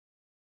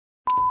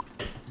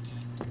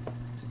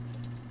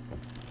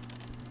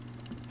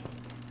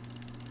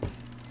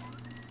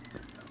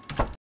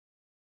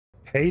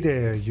Hey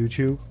there,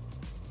 YouTube.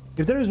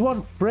 If there is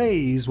one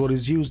phrase what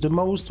is used the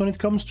most when it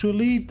comes to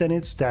Elite, then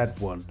it's that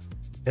one.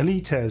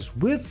 Elite has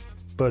width,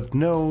 but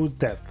no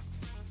depth.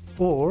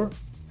 Or,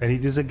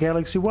 Elite is a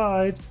galaxy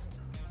wide,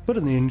 but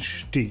an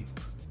inch deep.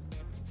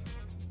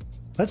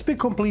 Let's be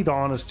complete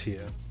honest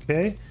here,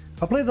 okay?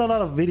 I played a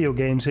lot of video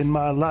games in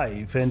my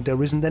life, and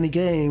there isn't any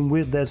game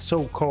with that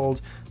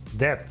so-called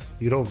depth.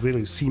 You don't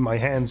really see my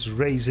hands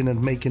raising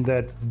and making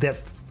that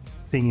depth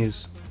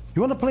thingies.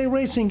 You want to play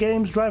racing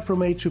games, drive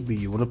from A to B.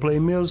 You want to play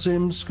mill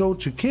sims, go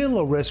to kill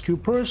or rescue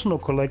person or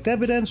collect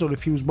evidence or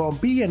defuse bomb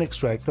B and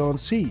extract on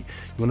C. You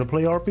want to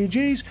play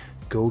RPGs,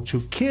 go to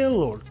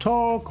kill or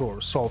talk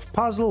or solve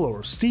puzzle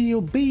or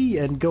steal B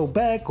and go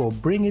back or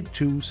bring it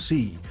to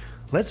C.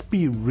 Let's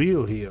be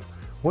real here.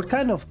 What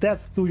kind of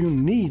depth do you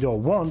need or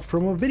want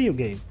from a video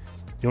game?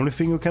 The only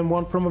thing you can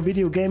want from a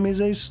video game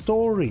is a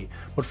story,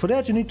 but for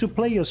that you need to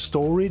play a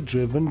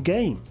story-driven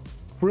game.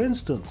 For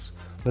instance,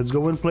 let's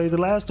go and play The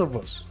Last of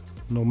Us.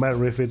 No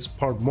matter if it's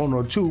part 1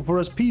 or 2, for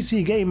us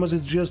PC gamers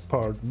it's just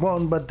part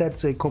 1, but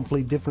that's a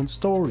complete different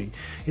story.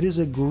 It is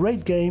a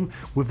great game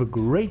with a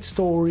great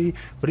story,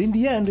 but in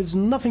the end it's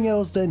nothing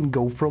else than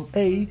go from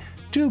A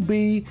to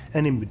B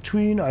and in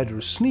between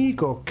either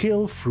sneak or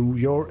kill through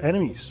your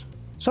enemies.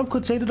 Some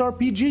could say that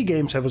RPG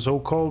games have a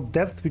so-called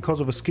depth because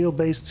of a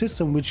skill-based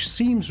system which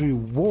seems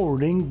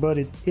rewarding, but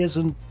it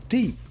isn't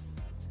deep.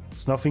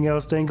 It's nothing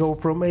else than go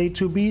from A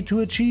to B to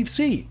achieve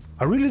C.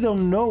 I really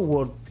don't know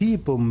what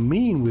people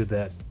mean with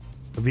that.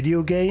 A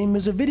video game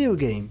is a video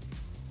game.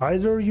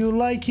 Either you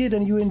like it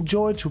and you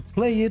enjoy to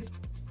play it,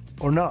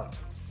 or not.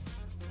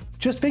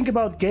 Just think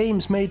about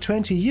games made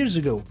 20 years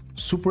ago.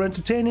 Super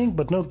entertaining,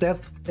 but no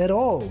depth at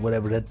all,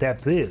 whatever that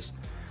depth is.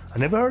 I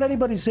never heard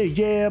anybody say,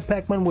 yeah,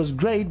 Pac-Man was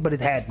great, but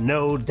it had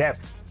no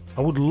depth.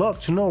 I would love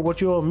to know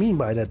what you all mean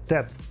by that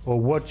depth, or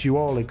what you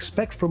all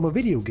expect from a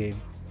video game.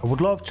 I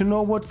would love to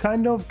know what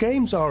kind of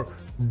games are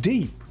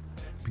deep.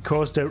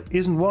 Because there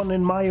isn't one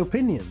in my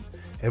opinion.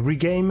 Every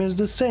game is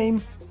the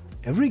same,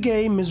 every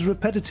game is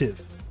repetitive.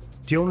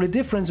 The only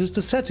difference is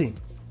the setting.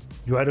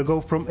 You either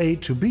go from A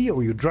to B,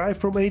 or you drive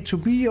from A to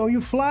B, or you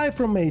fly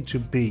from A to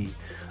B.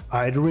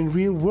 Either in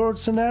real world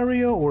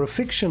scenario or a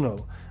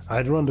fictional.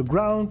 Either on the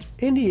ground,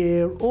 in the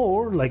air,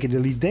 or, like in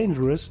Elite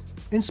Dangerous,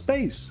 in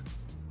space.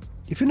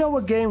 If you know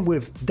a game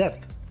with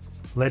depth,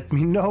 let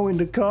me know in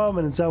the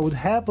comments. I would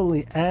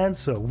happily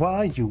answer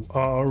why you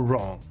are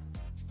wrong.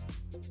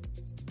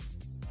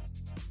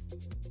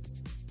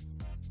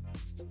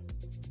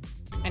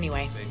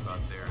 Anyway,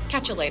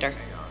 catch you later.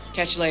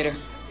 Catch you later.